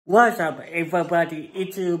What's up everybody,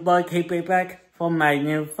 it's your boy KB back for my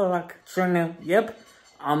new vlog channel. Yep,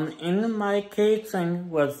 I'm in my kitchen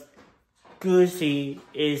with Goosey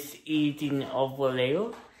is eating over there.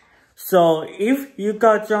 So if you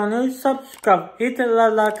got channel, subscribe, hit the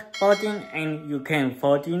like button and you can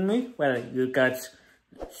vote in me. Well, you got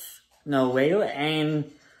nowhere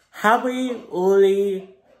and happy early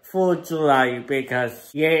 4th of July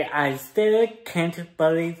because yeah, I still can't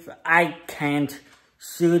believe I can't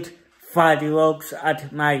shoot fireworks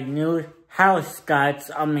at my new house, guys.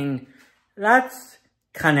 I mean, that's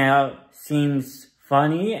kinda seems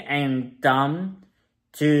funny and dumb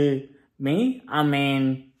to me. I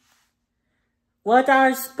mean, what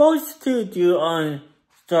I supposed to do on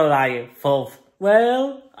July 4th?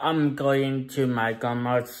 Well, I'm going to my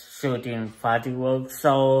grandma's shooting fireworks,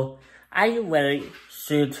 so I will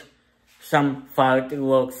shoot some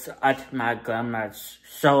fireworks at my grandma's.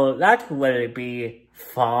 So that will be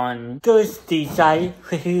fun. Just decide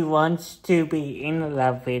he wants to be in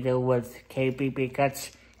the video with KB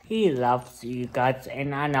because he loves you guys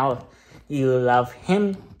and I know you love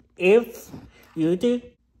him. If you do,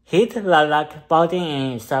 hit the like button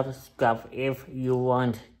and subscribe if you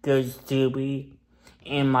want Goose to be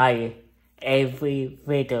in my every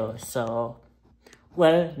video. So,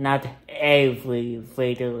 well, not every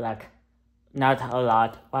video, like not a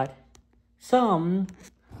lot, but some.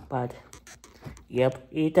 But yep,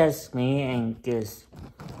 it is me and Goose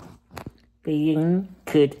being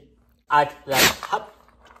good at that cup.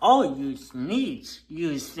 Oh, you sneeze,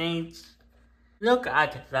 you sneeze. Look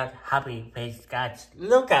at that happy face, guys.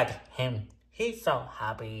 Look at him. He's so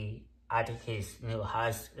happy at his new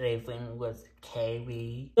house living with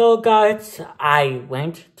KB. So guys, I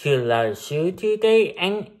went to the zoo today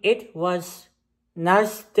and it was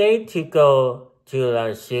nice day to go to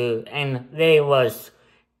the zoo and there was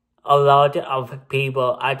a lot of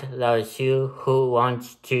people at the zoo who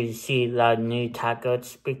want to see the new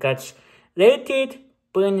tacos because they did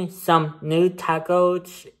bring some new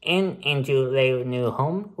tacos into their new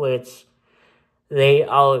home, which they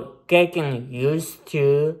are getting used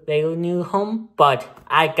to their new home. But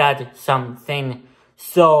I got something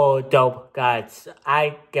so dope, guys.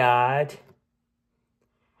 I got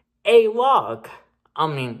a walk. I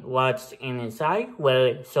mean, what's inside?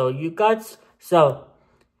 Well, so you guys, so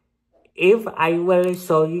if I will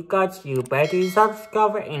show you guys, you better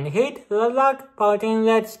subscribe and hit the like button.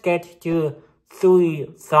 Let's get to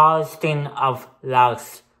 3,000 of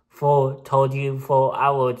likes for 24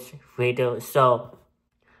 hours video. So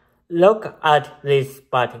look at this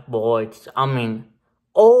bad boards. I mean,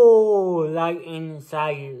 oh, like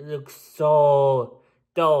inside looks so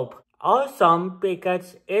dope. Awesome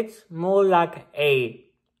because it's more like a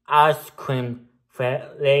ice cream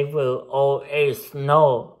flavor or a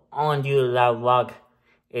snow on your rock.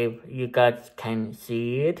 If you guys can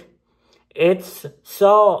see it, it's so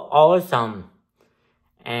awesome.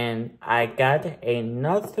 And I got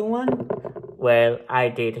another one. Well, I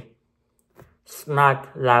did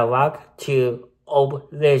smack the rock to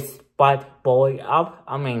open this bad boy up.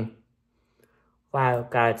 I mean, wow,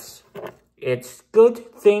 guys, it's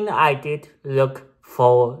good thing I did look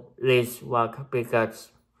for this rock because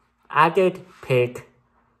I did pick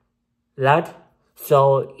that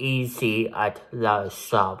so easy at the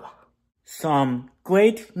shop. Some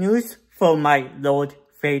great news for my Lord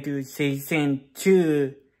Vader Season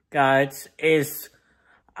 2, guys, is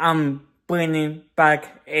I'm bringing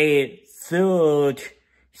back a third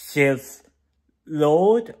Sith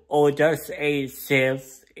Lord or just a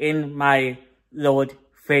Sith in my Lord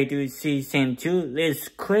Vader Season 2 this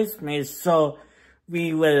Christmas. So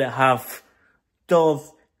we will have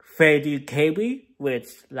Darth Vader KB, which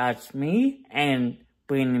that's me, and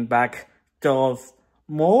bringing back Darth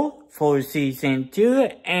Maul for Season 2,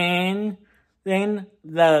 and then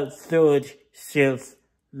the third Sith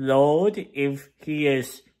Lord, if he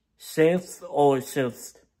is Sith or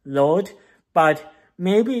Sith Lord. But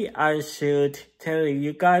maybe I should tell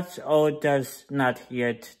you guys, or does not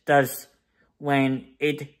yet, does when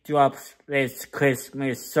it drops this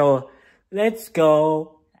Christmas. So let's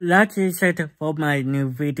go. That is it for my new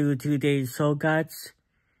video today. So guys,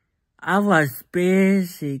 I was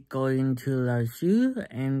busy going to the zoo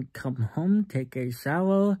and come home, take a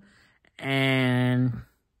shower, and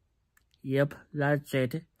yep, that's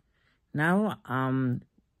it. Now I'm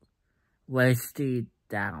wasted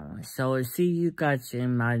down. So see you guys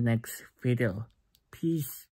in my next video. Peace.